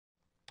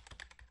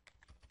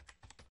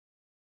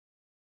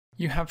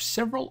You have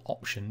several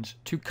options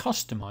to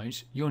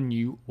customize your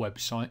new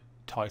website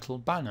title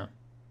banner.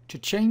 To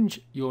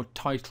change your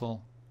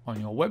title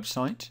on your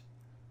website,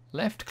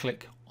 left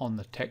click on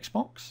the text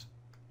box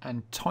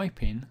and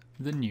type in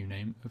the new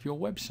name of your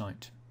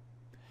website.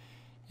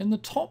 In the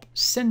top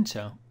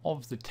center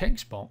of the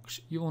text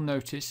box, you will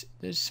notice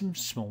there's some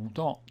small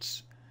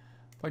dots.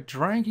 By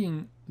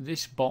dragging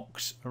this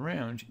box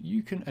around,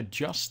 you can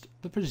adjust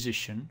the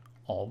position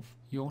of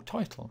your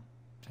title.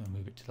 So I'll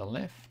move it to the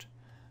left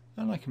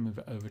and I can move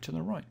it over to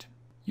the right.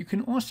 You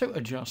can also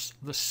adjust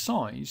the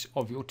size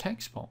of your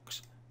text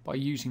box by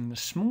using the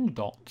small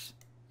dots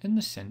in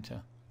the center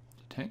of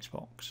the text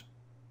box.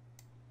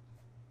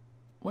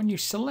 When you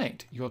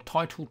select your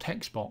title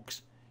text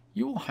box,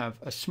 you will have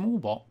a small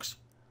box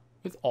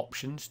with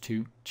options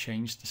to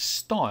change the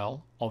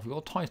style of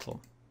your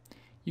title.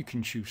 You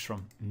can choose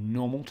from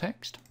normal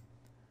text,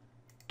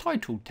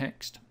 title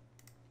text,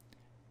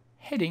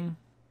 heading,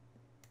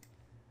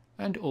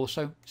 and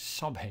also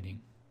subheading.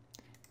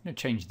 I'm going to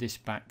change this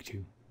back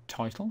to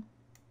title.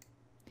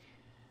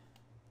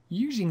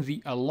 Using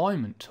the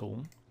alignment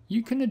tool,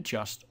 you can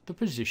adjust the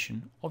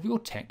position of your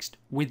text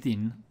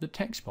within the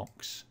text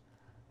box.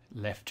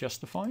 Left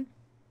justify,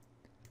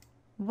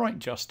 right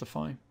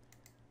justify,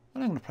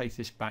 and I'm going to place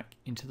this back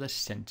into the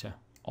center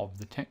of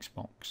the text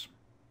box.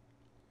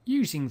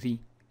 Using the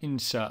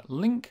insert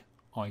link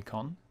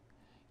icon,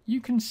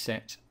 you can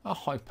set a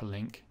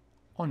hyperlink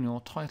on your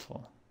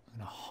title. I'm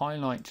going to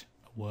highlight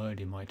a word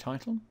in my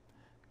title,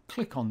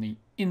 click on the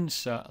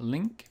insert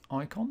link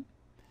icon,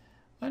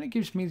 and it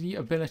gives me the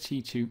ability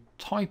to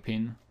type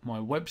in my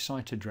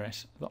website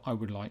address that I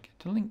would like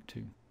to link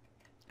to.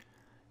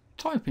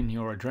 Type in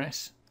your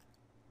address,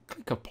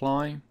 click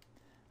apply,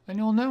 and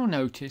you'll now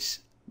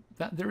notice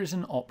that there is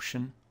an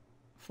option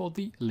for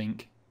the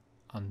link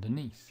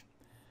underneath.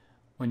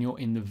 When you're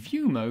in the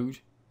view mode,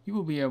 you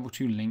will be able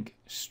to link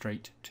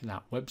straight to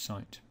that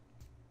website.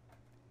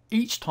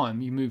 Each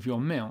time you move your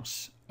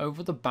mouse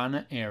over the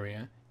banner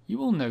area, you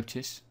will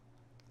notice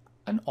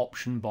an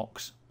option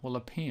box will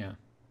appear.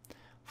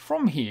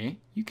 From here,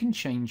 you can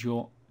change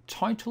your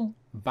title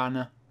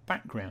banner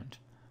background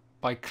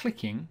by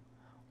clicking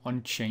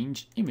on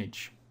Change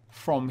Image.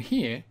 From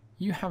here,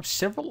 you have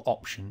several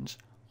options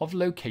of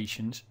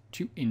locations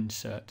to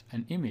insert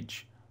an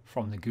image.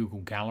 From the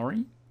Google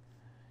Gallery,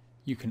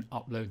 you can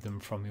upload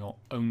them from your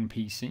own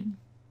PC,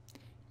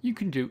 you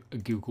can do a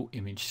Google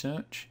image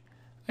search,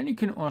 and you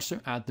can also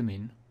add them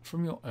in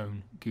from your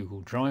own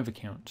Google Drive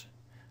account.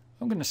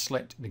 I'm going to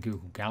select the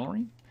Google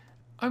Gallery.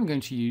 I'm going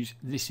to use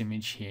this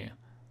image here.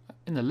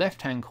 In the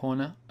left hand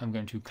corner, I'm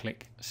going to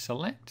click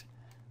select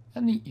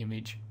and the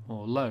image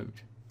will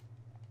load.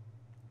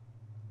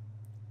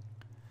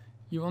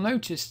 You will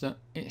notice that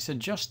it's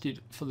adjusted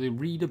for the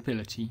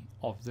readability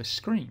of the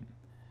screen.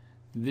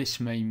 This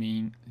may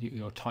mean that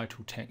your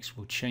title text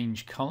will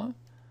change color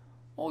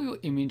or your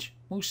image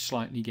will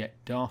slightly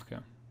get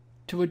darker.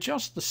 To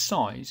adjust the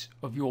size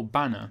of your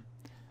banner,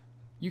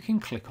 you can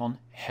click on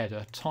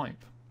header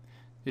type.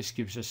 This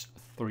gives us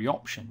three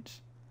options: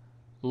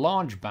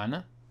 large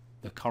banner,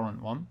 the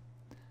current one,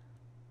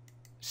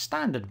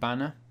 standard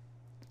banner,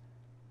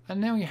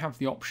 and now you have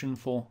the option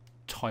for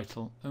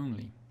title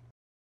only.